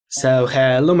So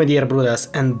hello my dear brothers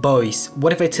and boys,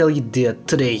 what if I tell you that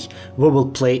today we will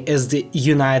play as the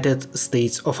United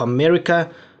States of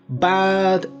America,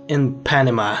 but in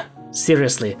Panama.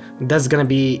 Seriously, that's gonna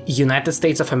be United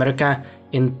States of America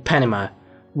in Panama,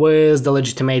 with the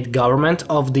legitimate government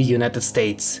of the United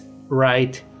States,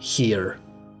 right here.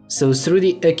 So through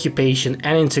the occupation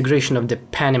and integration of the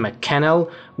Panama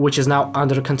Canal, which is now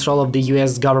under control of the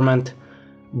US government,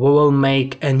 we will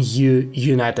make a new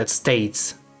United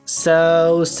States.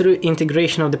 So, through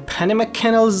integration of the Panama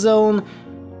Canal zone,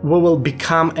 we will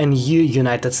become a new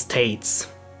United States.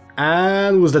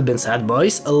 And with that being said,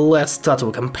 boys, let's start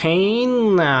our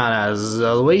campaign, and as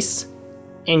always,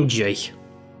 enjoy.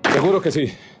 Seguro que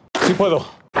sí. Sí puedo.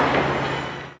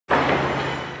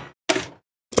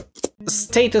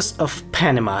 Status of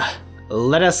Panama.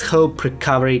 Let us hope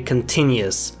recovery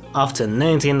continues after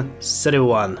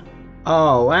 1931.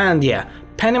 Oh, and yeah,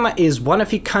 Panama is one of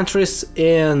the countries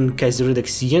in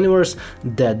Kaiserredux universe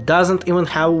that doesn't even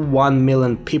have 1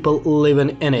 million people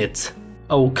living in it.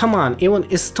 Oh come on, even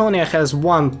Estonia has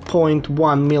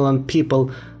 1.1 million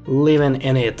people living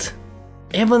in it.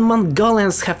 Even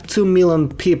Mongolians have 2 million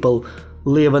people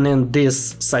living in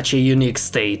this such a unique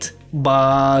state.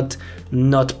 But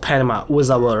not Panama,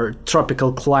 with our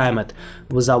tropical climate,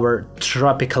 with our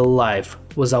tropical life,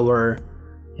 with our,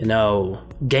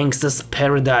 gangster's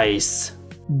paradise.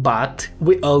 But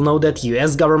we all know that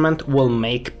US government will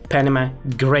make Panama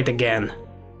great again.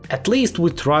 At least we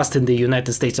trust in the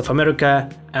United States of America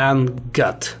and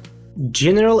God.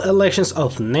 General elections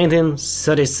of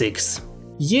 1936.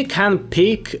 You can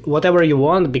pick whatever you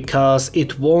want because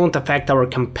it won't affect our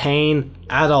campaign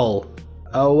at all.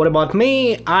 What about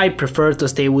me? I prefer to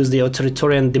stay with the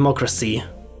authoritarian democracy.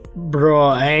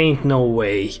 Bro, ain't no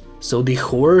way. So the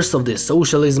horrors of the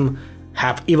socialism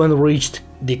have even reached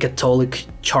the Catholic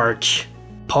Church.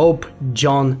 Pope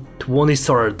John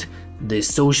XXIII, the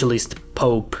socialist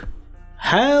pope.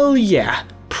 Hell yeah!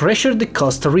 Pressure the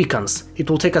Costa Ricans. It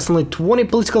will take us only 20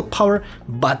 political power,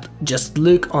 but just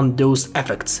look on those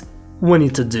effects. We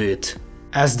need to do it.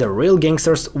 As the real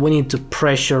gangsters, we need to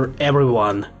pressure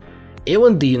everyone.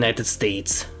 Even the United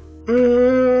States.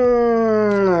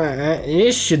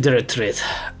 You should retreat.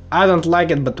 I don't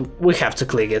like it, but we have to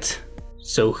click it.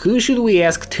 So who should we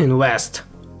ask to invest?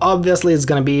 Obviously it's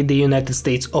gonna be the United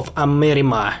States of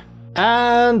America.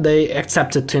 And they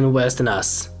accepted to invest in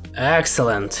us.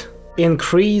 Excellent.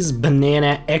 Increase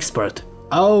banana export.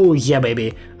 Oh yeah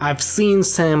baby, I've seen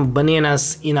some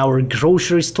bananas in our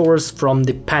grocery stores from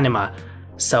the Panama.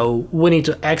 So we need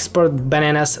to export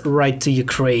bananas right to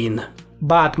Ukraine.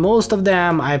 But most of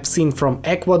them I've seen from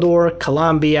Ecuador,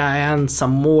 Colombia and some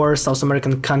more South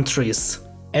American countries.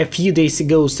 A few days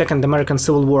ago, Second American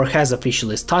Civil War has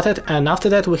officially started, and after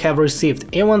that we have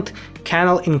received event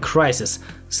Canal in crisis.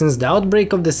 Since the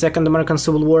outbreak of the Second American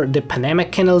Civil War, the Panama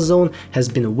Canal zone has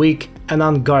been weak and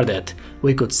unguarded.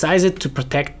 We could seize it to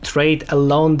protect trade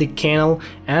along the canal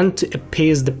and to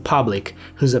appease the public,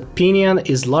 whose opinion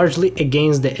is largely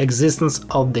against the existence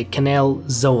of the canal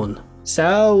zone.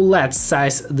 So let's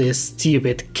seize this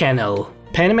stupid canal.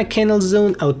 Panama Canal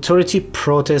Zone Authority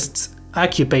protests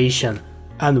occupation.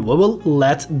 And we will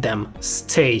let them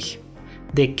stay.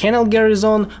 The canal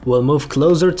garrison will move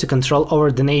closer to control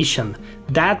over the nation.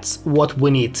 That's what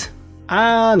we need.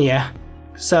 And yeah,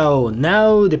 so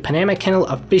now the Panama Canal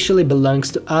officially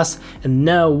belongs to us and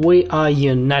now we are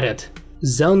united.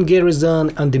 Zone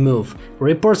garrison on the move.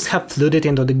 Reports have flooded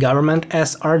into the government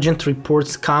as urgent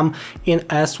reports come in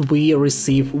as we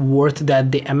receive word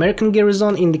that the American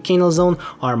garrison in the canal zone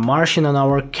are marching on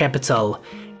our capital.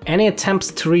 Any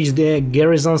attempts to reach the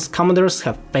garrison's commanders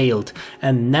have failed,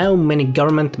 and now many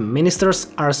government ministers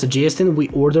are suggesting we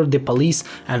order the police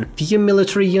and few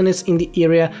military units in the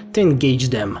area to engage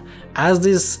them, as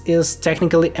this is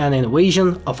technically an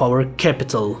invasion of our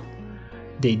capital.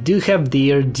 They do have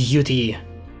their duty.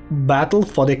 Battle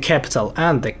for the capital,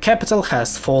 and the capital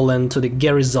has fallen to the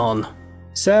garrison.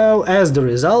 So, as the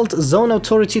result, Zone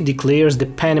Authority declares the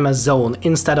Panama Zone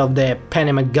instead of the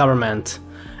Panama government.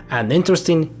 An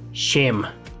interesting shame.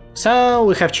 So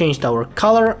we have changed our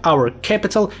color, our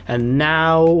capital, and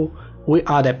now we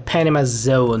are the Panama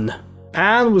Zone.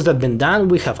 And with that being done,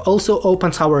 we have also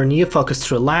opened our new focus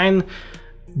tree line,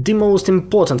 the most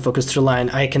important focus tree line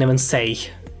I can even say.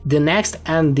 The next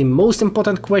and the most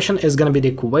important question is gonna be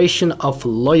the question of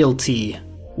loyalty.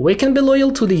 We can be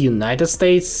loyal to the United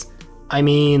States, I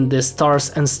mean the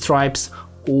Stars and Stripes,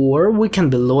 or we can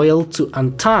be loyal to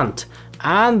Entente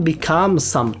and become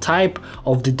some type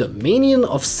of the Dominion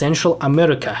of Central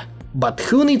America. But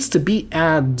who needs to be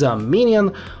a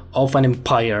Dominion of an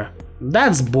empire?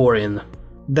 That's boring.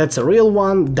 That's a real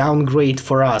one downgrade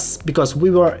for us, because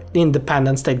we were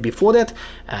independent state before that,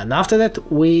 and after that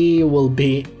we will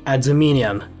be a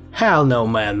dominion. Hell no,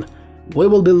 man. We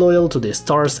will be loyal to the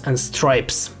stars and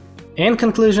stripes. In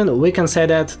conclusion, we can say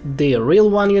that the real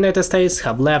one United States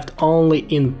have left only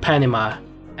in Panama.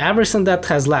 Everything that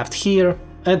has left here,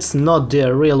 it's not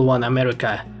the real one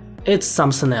America, it's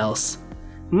something else.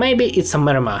 Maybe it's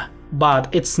America, but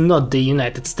it's not the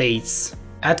United States.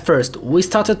 At first, we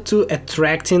started to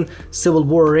attracting Civil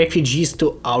War refugees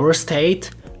to our state,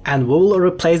 and we will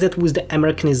replace it with the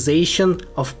Americanization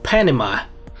of Panama.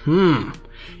 In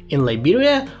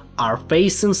Liberia, are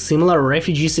facing similar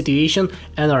refugee situation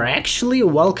and are actually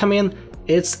welcoming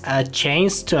it's a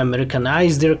chance to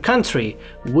Americanize their country.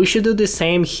 We should do the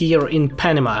same here in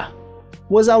Panama.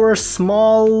 With our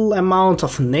small amount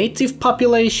of native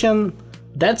population,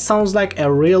 that sounds like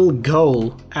a real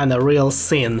goal and a real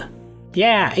sin.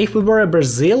 Yeah, if we were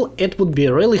Brazil, it would be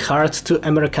really hard to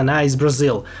Americanize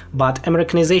Brazil, but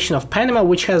Americanization of Panama,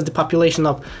 which has the population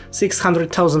of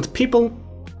 600,000 people,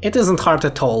 it isn't hard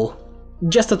at all.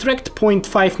 Just attract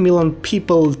 0.5 million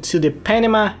people to the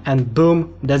Panama and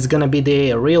boom, that's gonna be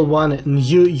the real one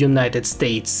new United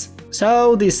States.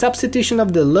 So the substitution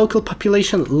of the local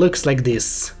population looks like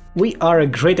this. We are a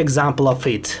great example of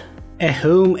it. A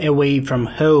home away from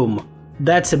home.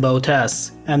 That's about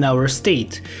us and our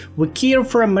state. We care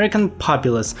for American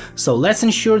populace, so let's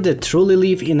ensure they truly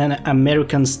live in an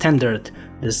American standard.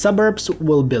 The suburbs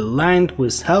will be lined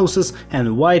with houses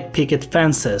and white picket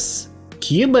fences.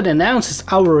 Cuba denounces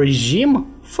our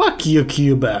regime? Fuck you,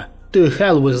 Cuba. To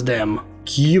hell with them.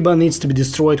 Cuba needs to be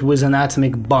destroyed with an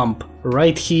atomic bomb,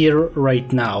 right here,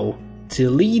 right now.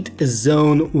 To lead a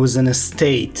zone within a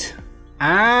state.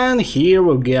 And here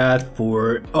we got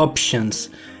 4 options.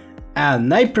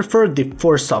 And I prefer the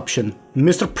first option.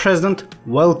 Mr. President,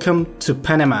 welcome to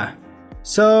Panama.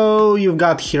 So you've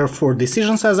got here 4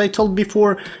 decisions as I told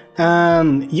before,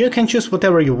 and you can choose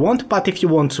whatever you want, but if you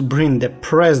want to bring the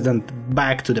president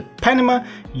back to the Panama,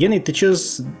 you need to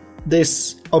choose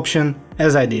this option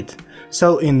as I did.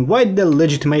 So invite the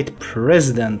legitimate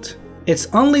president. It's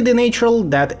only the natural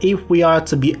that if we are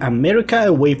to be America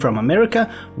away from America,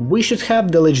 we should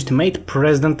have the legitimate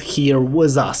president here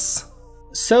with us.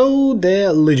 So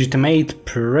the legitimate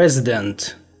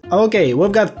president. Okay,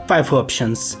 we've got 5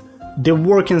 options. The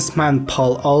workingsman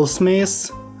Paul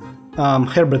Oldsmith,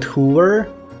 Herbert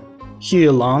Hoover, Huey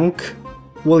Long,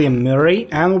 William Murray,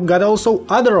 and we've got also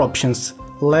other options.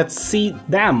 Let's see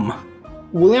them.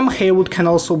 William Haywood can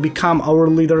also become our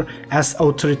leader as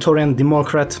authoritarian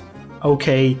Democrat.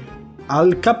 Okay,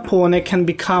 Al Capone can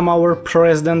become our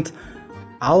president,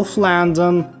 Alf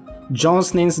Landon, John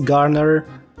Nance Garner,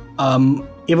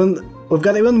 we've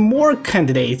got even more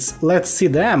candidates. Let's see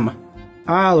them.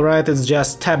 Alright, it's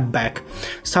just step back.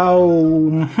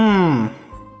 So,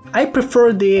 I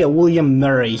prefer the William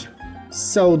Murray.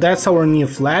 So that's our new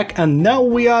flag, and now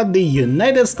we are the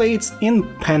United States in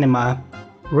Panama.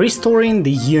 Restoring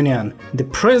the Union. The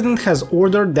President has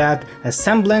ordered that a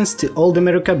semblance to old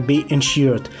America be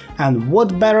ensured, and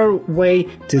what better way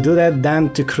to do that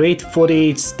than to create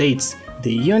 48 states.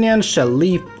 The Union shall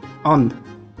live on.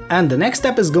 And the next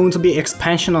step is going to be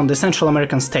expansion on the Central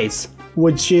American states,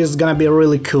 which is gonna be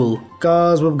really cool,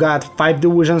 cause we've got 5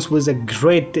 divisions with a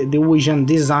great division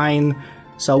design,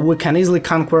 so we can easily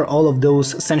conquer all of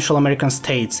those Central American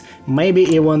states, maybe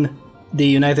even the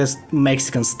United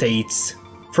Mexican states.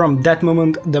 From that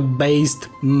moment, the based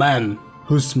man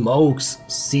who smokes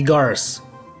cigars.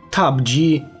 Top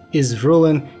G is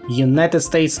ruling United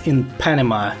States in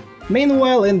Panama.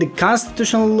 Meanwhile, in the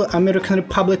constitutional American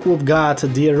Republic, we've got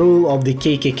the rule of the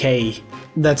KKK.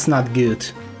 That's not good.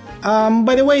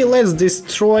 By the way, let's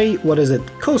destroy,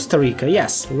 Costa Rica.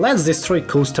 Yes, let's destroy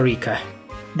Costa Rica.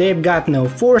 They've got no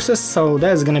forces, so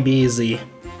that's gonna be easy.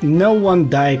 No one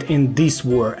died in this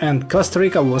war, and Costa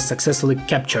Rica was successfully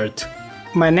captured.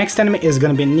 My next enemy is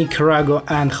gonna be Nicaragua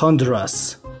and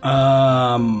Honduras.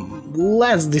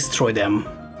 Let's destroy them.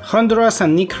 Honduras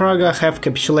and Nicaragua have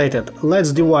capitulated.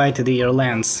 Let's divide their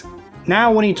lands.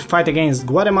 Now we need to fight against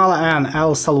Guatemala and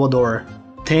El Salvador.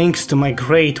 Thanks to my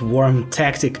great worm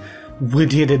tactic, we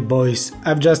did it, boys.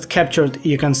 I've just captured,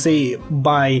 you can see,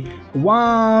 by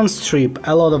one strip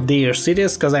a lot of their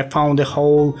cities, cause I found a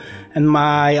hole, and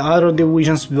my other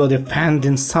divisions will defend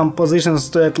in some positions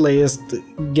to at least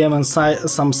give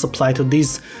some supply to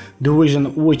this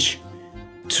division, which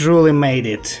truly made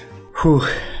it. Whew.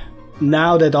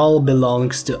 Now that all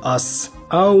belongs to us.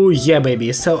 Oh yeah,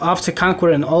 baby, so after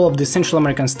conquering all of the Central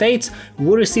American states,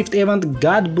 we received even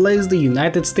God bless the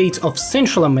United States of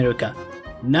Central America.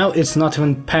 Now it's not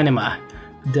even Panama.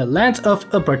 The land of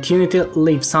opportunity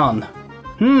lives on.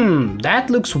 That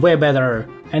looks way better.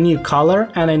 A new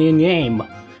color and a new name.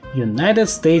 United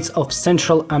States of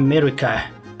Central America.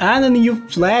 And a new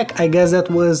flag, I guess that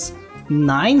was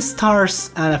 9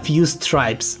 stars and a few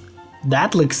stripes.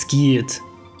 That looks cute.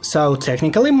 So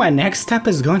technically my next step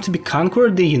is going to be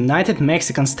conquer the United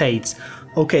Mexican States.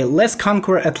 Okay, let's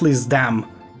conquer at least them.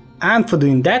 And for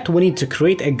doing that we need to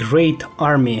create a great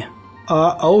army.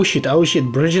 Oh shit,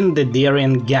 bridging the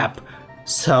Darien Gap.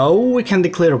 So we can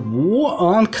declare war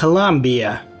on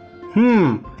Colombia.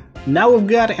 Now we've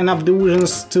got enough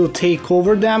divisions to take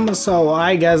over them, so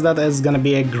I guess that is gonna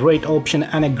be a great option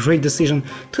and a great decision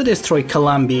to destroy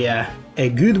Colombia. A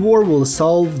good war will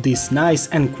solve this nice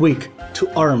and quick. To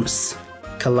arms.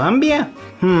 Colombia?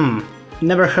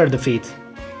 Never heard of it.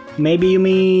 Maybe you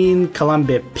mean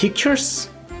Columbia Pictures?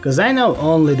 Cause I know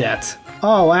only that.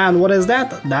 Oh, and what is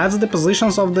that? That's the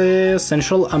positions of the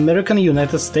Central American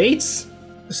United States?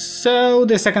 So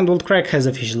the Second World Crack has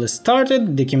officially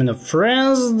started. The Kingdom of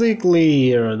France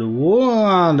declared war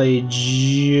on the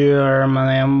German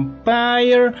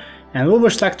Empire and we were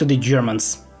stuck to the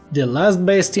Germans. The last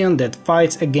bastion that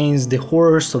fights against the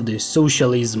horrors of the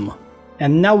socialism.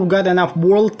 And now we've got enough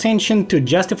world tension to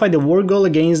justify the war goal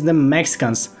against the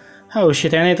Mexicans. Oh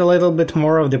shit, I need a little bit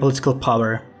more of the political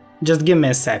power. Just give me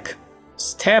a sec.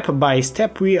 Step by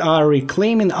step we are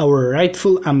reclaiming our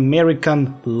rightful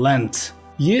American land.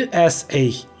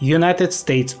 USA, United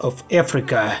States of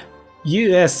Africa.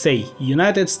 USA,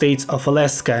 United States of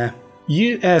Alaska.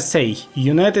 USA,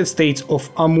 United States of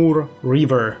Amur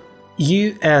River.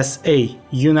 USA,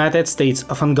 United States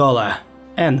of Angola.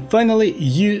 And finally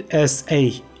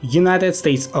USA, United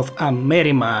States of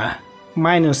America.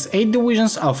 Minus 8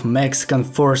 divisions of Mexican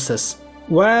forces.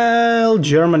 Well,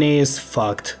 Germany is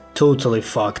fucked. Totally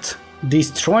fucked.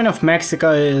 Destroying of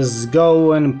Mexico is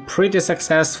going pretty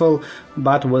successful,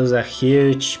 but was a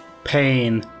huge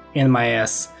pain in my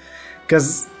ass.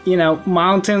 Cause, you know,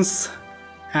 mountains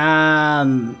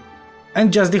and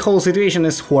just the whole situation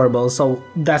is horrible, so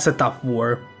that's a tough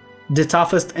war. The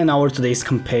toughest in our today's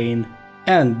campaign.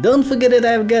 And don't forget that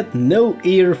I've got no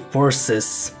air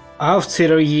forces.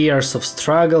 After years of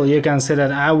struggle you can see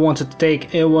that I wanted to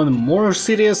take even more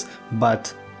serious,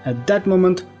 but at that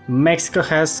moment Mexico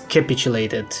has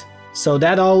capitulated. So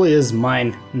that all is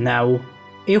mine now.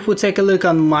 If we take a look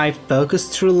on my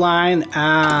focus through line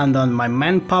and on my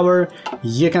manpower,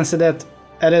 you can see that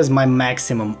it is my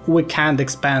maximum. We can't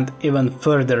expand even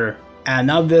further.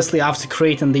 And obviously after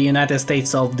creating the United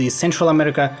States of the Central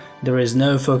America, there is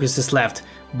no focuses left.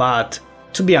 But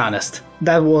to be honest,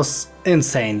 that was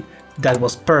insane. That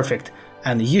was perfect.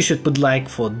 And you should put like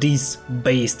for this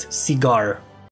based cigar.